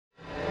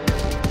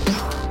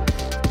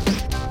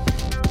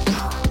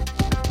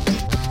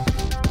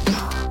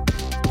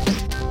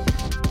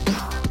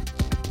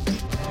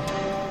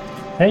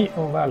Hej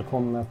och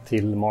välkomna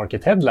till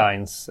Market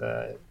Headlines.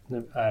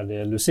 Nu är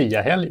det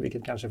Lucia-helg,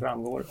 vilket kanske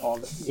framgår av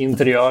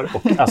interiör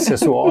och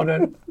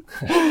accessoarer.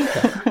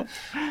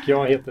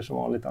 Jag heter som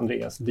vanligt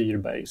Andreas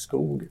Dyrberg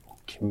Skog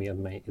och med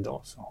mig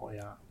idag så har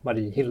jag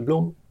Marie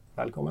Hillblom.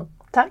 Välkommen.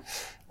 Tack.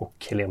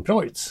 Och Helene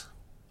Preutz.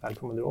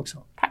 Välkommen du också.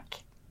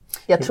 Tack.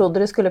 Jag trodde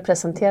du skulle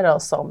presentera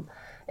oss som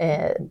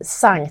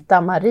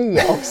Sankta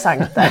Marie och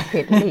Sankta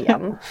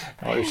Helene.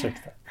 Ja,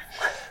 ursäkta.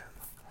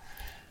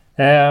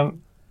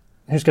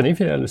 Hur ska ni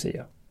fira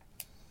Lucia?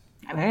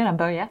 Vi har redan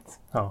börjat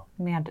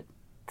med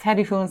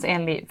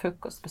traditionsenlig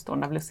frukost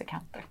bestående av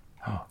lussekatter.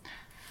 Ja.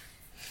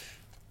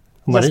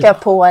 Jag ska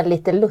på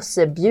lite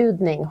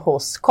lussebjudning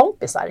hos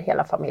kompisar.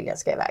 Hela familjen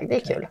ska iväg. Det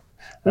är kul.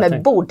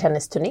 Med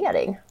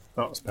bordtennisturnering.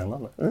 Ja,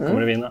 spännande. Kommer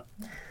du vinna?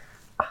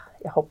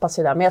 Jag hoppas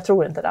ju det, men jag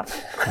tror inte det.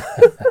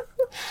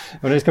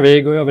 Och nu ska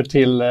vi gå över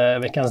till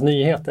veckans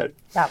nyheter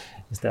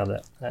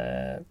istället.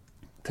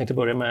 Tänkte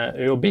börja med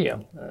ÖoB.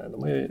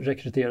 De har ju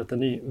rekryterat en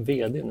ny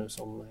vd nu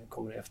som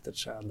kommer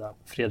efterträda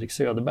Fredrik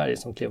Söderberg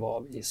som klev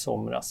av i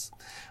somras.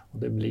 Och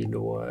det blir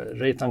då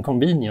Reitan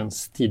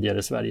Convenience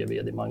tidigare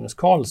Sverige-vd Magnus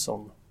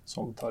Karlsson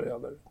som tar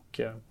över.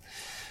 Och,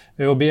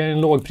 ÖoB är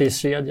en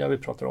lågpriskedja. Vi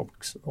pratar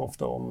också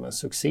ofta om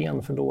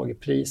succén för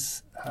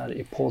lågpris här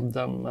i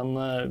podden. Men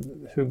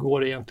hur går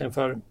det egentligen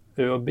för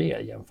ÖoB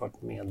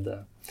jämfört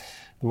med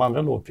de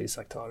andra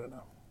lågprisaktörerna?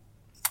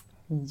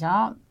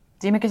 Ja,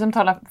 det är mycket som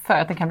talar för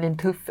att det kan bli en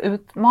tuff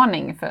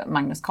utmaning för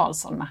Magnus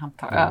Karlsson när han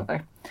tar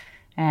över.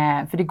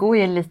 För det går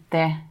ju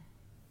lite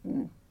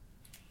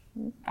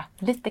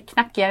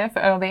knackigare för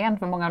ÖoB än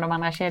för många av de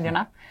andra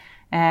kedjorna.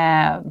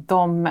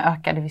 De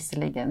ökade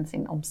visserligen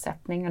sin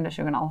omsättning under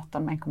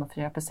 2018 med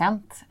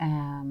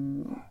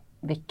 1,4%.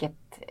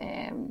 Vilket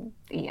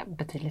är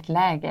betydligt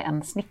lägre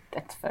än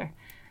snittet för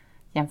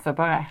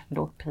jämförbara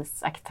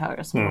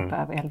lågprisaktörer som är på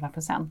över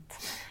 11%.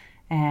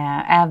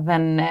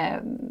 Även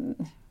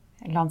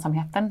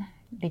lönsamheten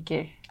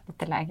ligger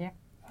lite lägre.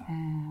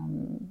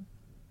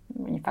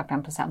 Ungefär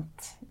 5%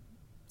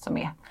 som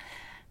är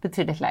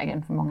betydligt lägre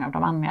än för många av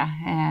de andra.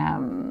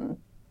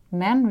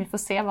 Men vi får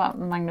se vad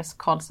Magnus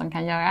Karlsson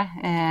kan göra.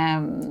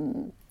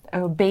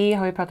 ÖoB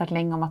har ju pratat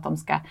länge om att de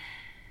ska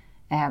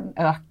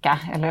öka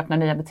eller öppna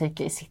nya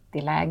butiker i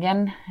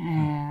citylägen.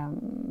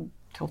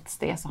 Trots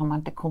det så har man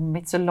inte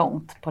kommit så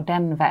långt på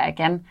den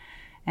vägen.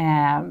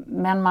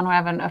 Men man har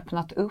även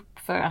öppnat upp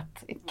för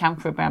att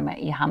kanske börja med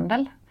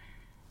e-handel.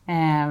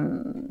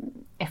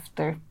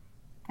 Efter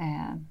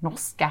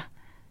norska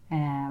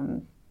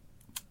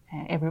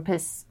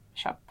Europris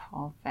köp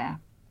av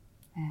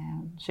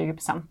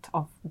 20%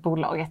 av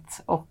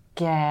bolaget. Och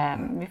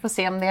vi får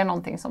se om det är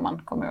någonting som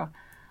man kommer att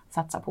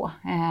satsa på.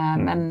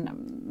 Men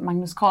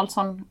Magnus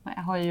Karlsson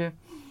har ju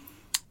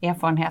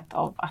erfarenhet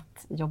av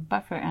att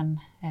jobba för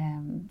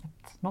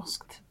ett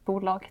norskt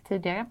bolag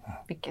tidigare.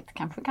 Vilket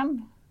kanske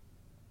kan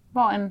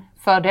vara en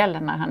fördel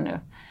när han nu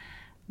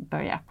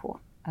börjar på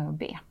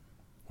ÖoB.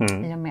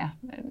 I och med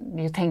det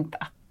är ju tänkt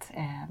att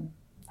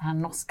det här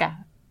norska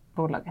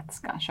bolaget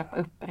ska köpa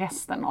upp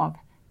resten av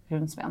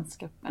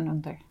Runsvensk-gruppen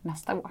under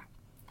nästa år.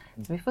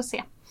 Så vi får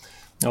se.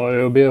 Ja,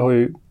 ÖoB har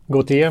ju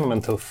gått igenom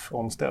en tuff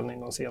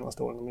omställning de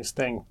senaste åren. De har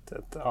stängt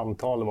ett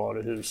antal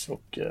varuhus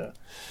och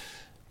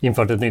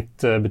infört ett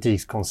nytt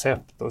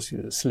butikskoncept och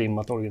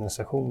slimmat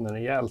organisationen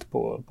rejält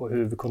på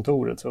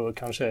huvudkontoret. Så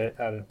kanske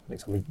är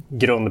liksom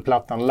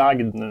grundplattan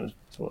lagd nu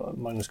så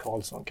Magnus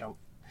Karlsson kan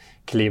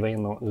kliva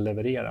in och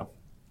leverera.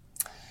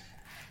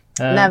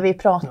 När vi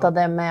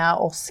pratade med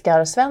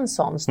Oskar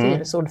Svensson,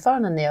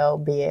 styrelseordföranden i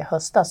ÖoB i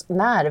höstas,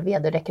 när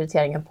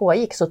vd-rekryteringen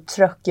pågick så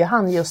tryckte ju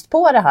han just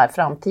på det här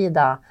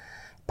framtida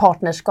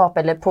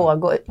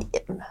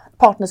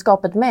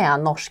partnerskapet med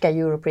norska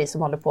Europris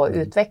som håller på att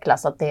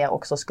utvecklas, att det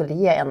också skulle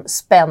ge en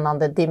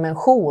spännande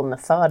dimension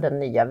för den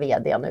nya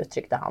vdn,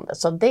 uttryckte han det.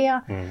 Så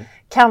det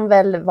kan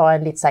väl vara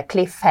en lite så här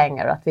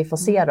cliffhanger att vi får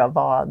se då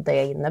vad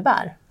det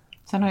innebär.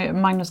 Sen har ju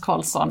Magnus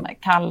Karlsson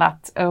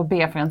kallat ÖoB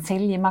för en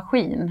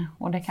säljmaskin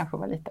och det kanske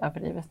var lite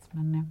överdrivet,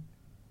 men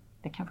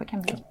det kanske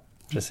kan bli.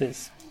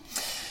 Precis.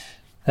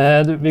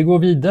 Vi går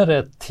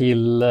vidare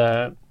till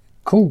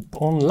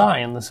Coop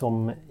Online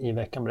som i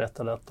veckan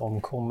berättade att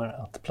de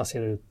kommer att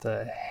placera ut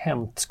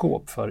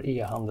hämtskåp för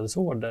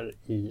e-handelsorder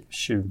i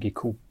 20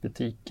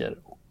 Coop-butiker.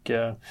 Och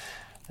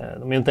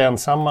de är inte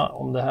ensamma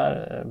om det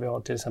här. Vi har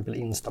till exempel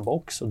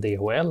Instabox och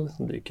DHL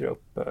som dyker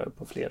upp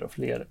på fler och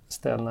fler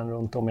ställen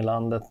runt om i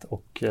landet.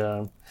 Och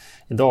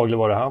i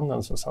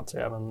dagligvaruhandeln så satsar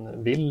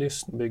även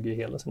Willys, bygger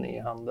hela sin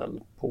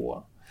e-handel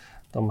på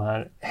de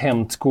här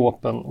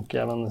hämtskåpen, och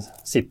även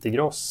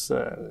Citygross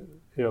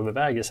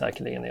överväger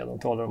säkerligen det. De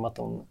talar om att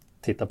de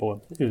tittar på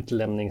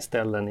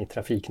utlämningsställen i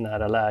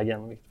trafiknära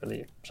lägen, vilket väl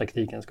i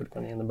praktiken skulle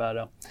kunna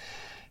innebära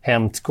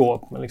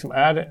hämtskåp. Men liksom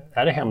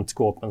är det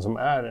hämtskåpen som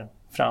är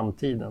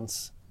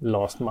framtidens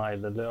last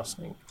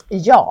mile-lösning?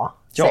 Ja,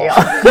 säger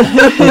jag.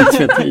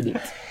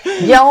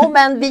 Ja,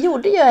 men vi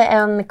gjorde ju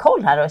en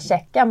koll här och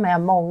checkade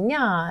med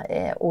många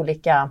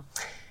olika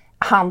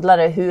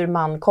handlare hur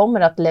man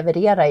kommer att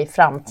leverera i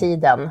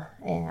framtiden.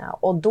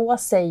 Och då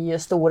säger ju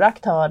stora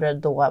aktörer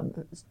då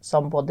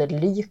som både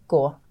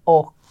Lyko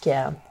och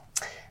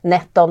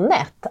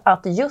NetOnNet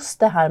att just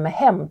det här med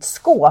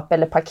hämtskåp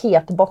eller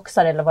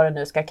paketboxar eller vad det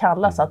nu ska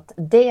kallas, att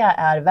det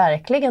är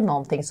verkligen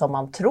någonting som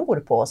man tror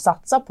på och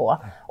satsar på.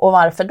 Och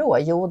varför då?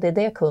 Jo, det är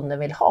det kunden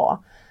vill ha.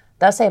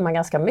 Där säger man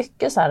ganska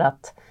mycket så här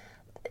att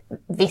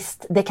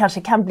visst, det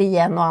kanske kan bli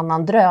en och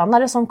annan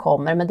drönare som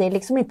kommer, men det är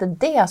liksom inte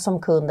det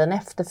som kunden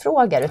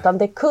efterfrågar, utan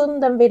det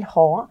kunden vill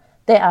ha,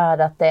 det är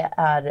att det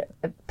är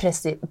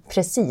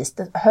precis,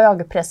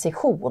 hög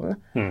precision.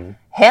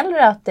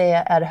 Hellre att det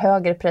är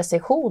högre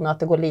precision och att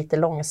det går lite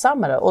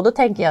långsammare. Och då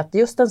tänker jag att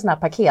just en sån här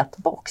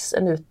paketbox,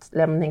 en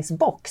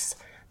utlämningsbox,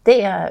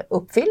 det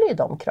uppfyller ju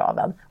de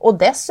kraven. Och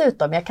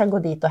dessutom, jag kan gå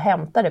dit och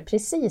hämta det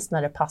precis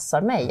när det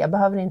passar mig. Jag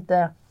behöver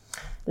inte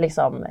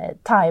liksom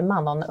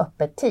tajma någon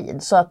öppet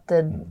tid. Så att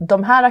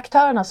de här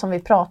aktörerna som vi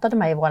pratade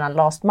med i vår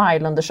last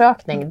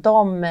mile-undersökning,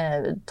 de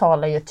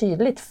talar ju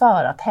tydligt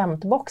för att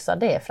hämtboxar,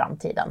 det är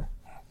framtiden.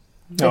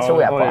 Det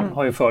tror jag på. Det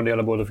har ju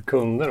fördelar både för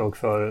kunder och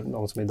för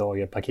de som idag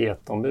är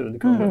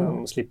paketombud.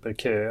 De slipper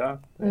köa,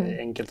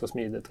 enkelt och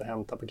smidigt att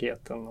hämta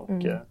paketen. Och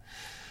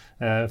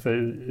för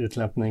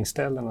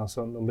utlämningsställena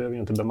så de behöver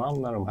ju inte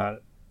bemanna de här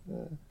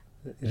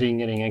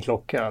ringer ingen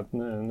klocka att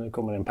nu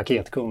kommer en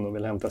paketkund och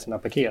vill hämta sina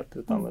paket,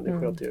 utan det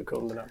sköter ju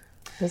kunderna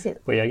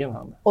på egen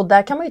hand. Och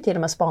där kan man ju till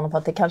och med spana på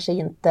att det kanske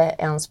inte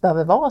ens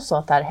behöver vara så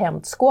att det här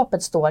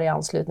hämtskåpet står i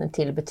anslutning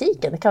till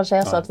butiken. Det kanske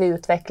är så att vi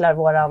utvecklar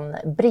våran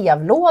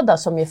brevlåda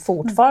som ju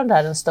fortfarande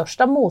är den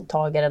största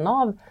mottagaren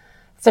av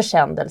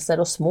försändelser,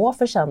 och små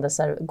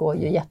försändelser går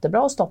ju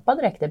jättebra att stoppa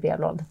direkt i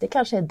brevlådan. Det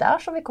kanske är där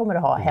som vi kommer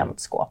att ha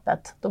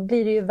hämtskåpet. Då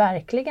blir det ju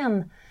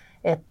verkligen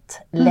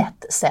ett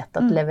lätt sätt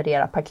att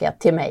leverera paket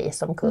till mig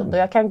som kund. Och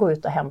jag kan gå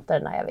ut och hämta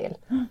det när jag vill.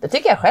 Det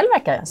tycker jag själv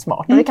verkar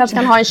smart. Och det kanske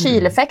kan ha en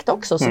kyleffekt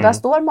också, så där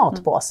står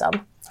matpåsen.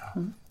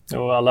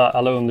 Och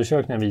alla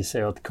undersökningar visar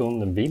ju att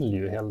kunden vill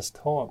ju helst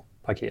ha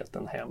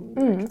paketen hem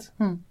direkt.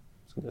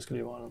 Så det skulle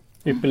ju vara en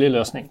ypperlig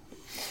lösning.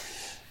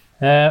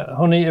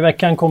 Hörrni, i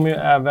veckan kommer ju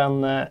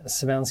även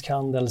Svensk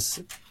Handels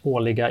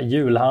årliga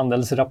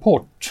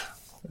julhandelsrapport.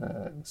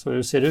 Så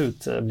hur ser det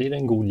ut? Blir det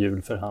en god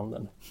jul för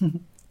handeln?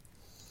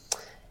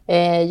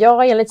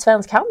 Ja, enligt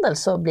Svensk Handel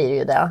så blir det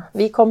ju det.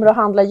 Vi kommer att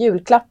handla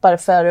julklappar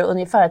för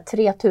ungefär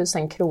 3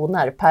 000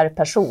 kronor per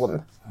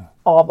person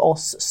av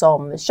oss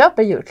som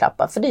köper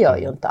julklappar, för det gör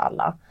ju inte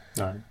alla.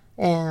 Nej.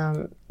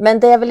 Men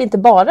det är väl inte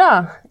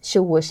bara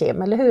tjo och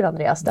kim, eller hur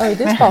Andreas? Det har ju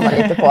du spanat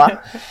lite på.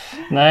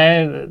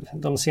 Nej,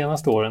 de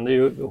senaste åren, det är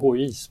ju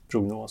HIs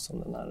prognos som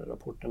den här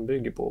rapporten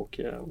bygger på, och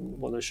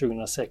både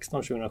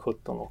 2016,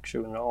 2017 och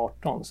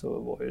 2018 så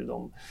var ju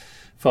de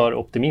för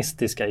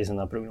optimistiska i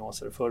sina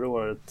prognoser. Förra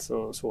året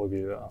så såg vi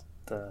ju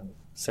att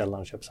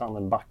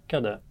sällanköpshandeln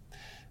backade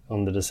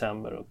under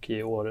december, och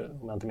i år,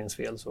 om jag inte minns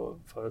fel, så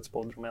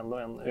förutspådde de ändå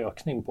en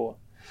ökning på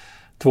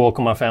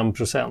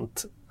 2,5%.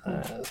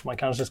 Så man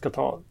kanske ska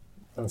ta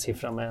en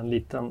siffra med en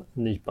liten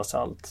nypa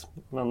salt.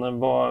 Men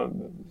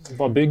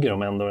vad bygger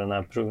de ändå den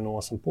här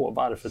prognosen på?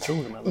 Varför tror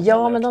de ändå?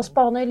 Ja, men de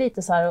spanar ju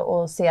lite så här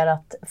och ser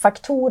att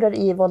faktorer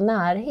i vår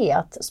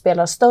närhet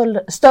spelar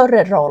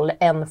större roll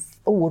än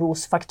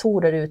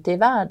orosfaktorer ute i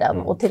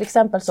världen. Och till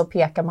exempel så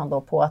pekar man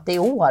då på att i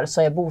år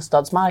så är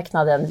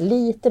bostadsmarknaden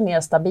lite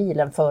mer stabil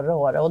än förra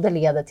året, och det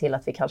leder till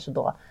att vi kanske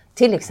då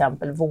till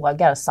exempel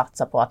vågar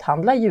satsa på att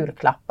handla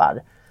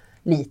julklappar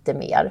lite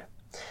mer.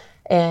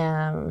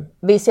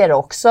 Vi ser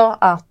också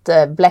att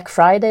Black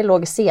Friday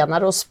låg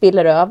senare och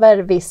spiller över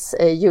viss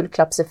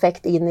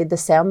julklappseffekt in i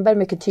december,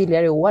 mycket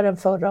tydligare i år än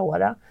förra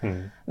året.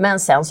 Men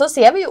sen så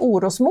ser vi ju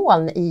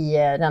orosmoln i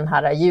den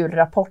här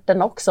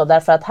julrapporten också,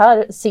 därför att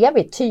här ser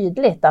vi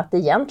tydligt att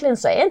egentligen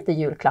så är inte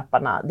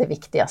julklapparna det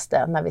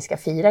viktigaste när vi ska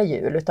fira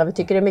jul, utan vi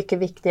tycker det är mycket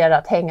viktigare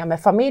att hänga med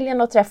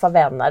familjen och träffa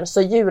vänner.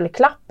 Så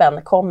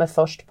julklappen kommer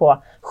först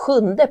på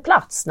 7:e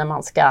plats när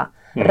man ska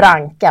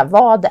ranka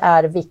vad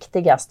är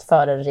viktigast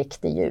för en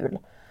riktig jul.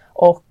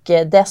 Och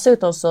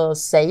dessutom så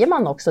säger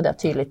man också det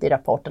tydligt i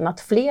rapporten att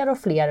fler och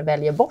fler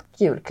väljer bort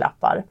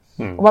julklappar.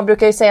 Och man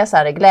brukar ju säga så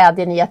här,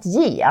 glädjen i att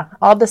ge,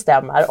 ja det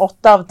stämmer,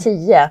 8 av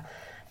 10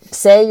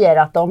 säger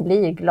att de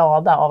blir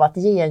glada av att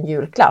ge en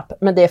julklapp.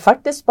 Men det är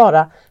faktiskt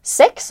bara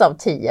 6 av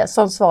 10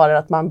 som svarar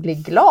att man blir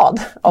glad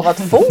av att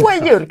få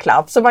en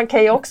julklapp. Så man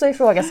kan ju också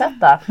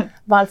ifrågasätta,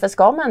 varför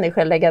ska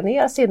människor lägga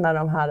ner sina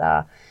de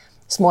här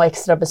små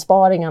extra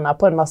besparingarna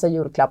på en massa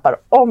julklappar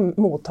om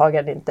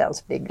mottagaren inte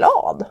ens blir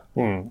glad.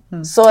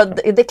 Så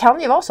det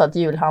kan ju vara så att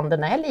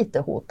julhandeln är lite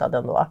hotad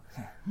ändå.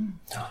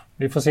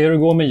 Vi får se hur det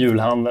går med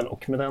julhandeln,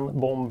 och med den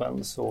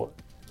bomben så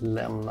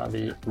lämnar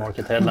vi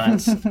Market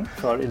Headlines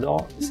för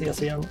idag. Vi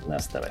ses igen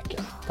nästa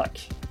vecka.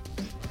 Tack!